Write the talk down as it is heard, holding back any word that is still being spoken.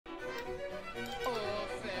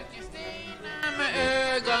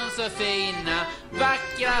så fina,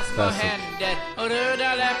 vackra små händer och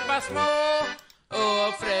röda läppar små.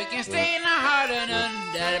 Och fröken Stina har en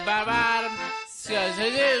underbar varm, så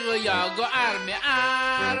du och jag går arm i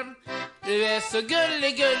arm. Du är så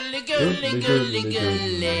gullig, gullig, gullig, gullig,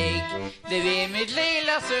 gullig. Du är mitt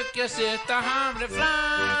lilla söta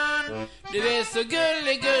havreflan. Du är så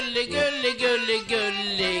gullig, gullig, gullig, gullig,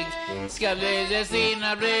 gullig. Ska bli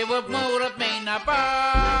Stina bli vårt mor åt mina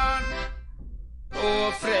barn.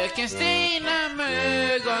 Och fröken Stina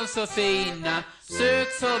med ögon så fina,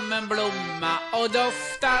 söt som en blomma och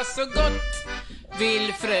doftar så gott.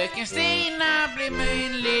 Vill fröken Stina bli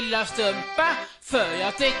min lilla stumpa, för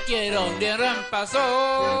jag tycker om din rumpa så.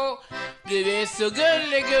 Du är så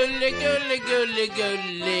gullig, gullig, gullig, gullig,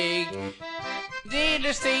 gullig.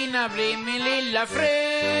 Vill Stina bli min lilla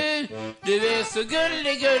fru. Du är så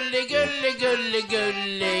gullig, gullig, gullig, gullig,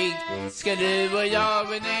 gullig. Ska du och jag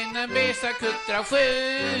väninnan besa kuttra 7?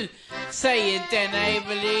 Säg inte nej,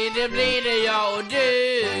 blir det jag och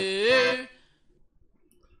du.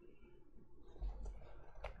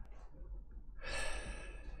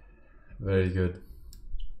 Very good.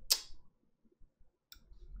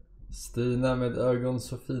 Stina med ögon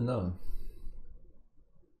så fina.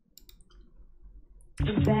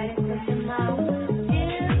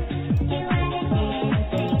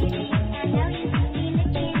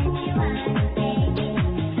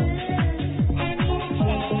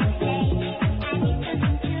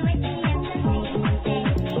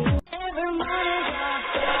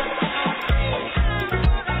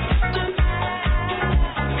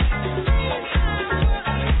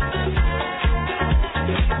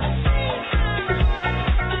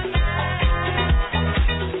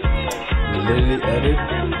 Lily edit,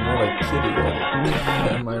 more like kitty edit.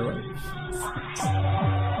 Am I right?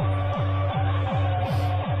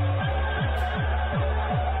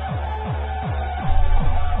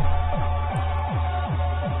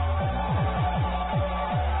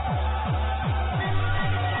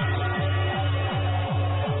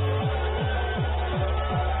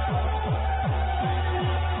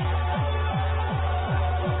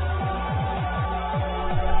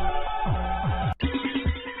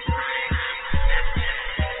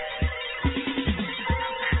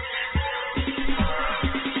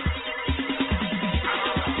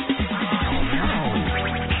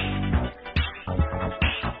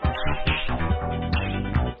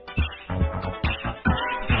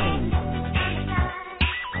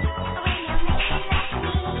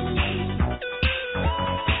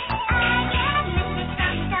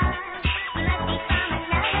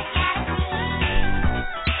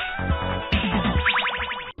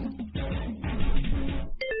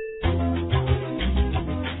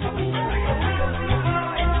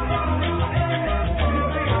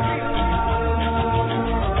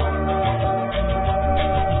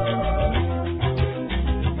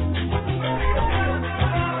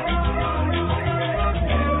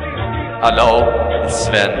 Hello, it's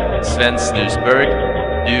Sven Snusberg.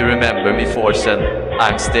 Do you remember me, Forsen?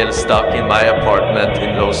 I'm still stuck in my apartment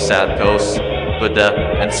in Los Santos. Buddha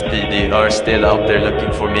and Speedy are still out there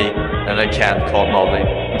looking for me, and I can't call Molly.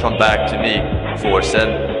 Come back to me, Forsen.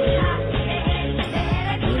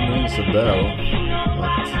 It rings a bell,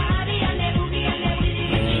 but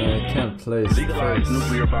I can't place the face.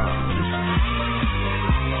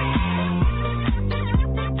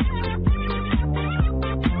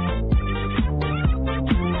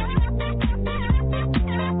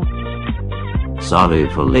 Sorry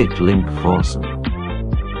for late link, Forsen.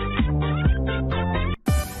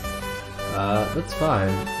 That's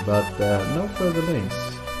fine, but no further links.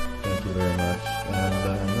 Thank you very much.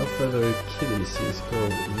 And no further kitties csgo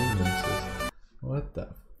remixes. What the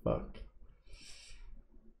fuck?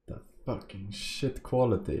 The fucking shit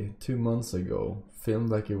quality 2 months ago. Filmed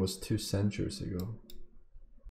like it was 2 centuries ago.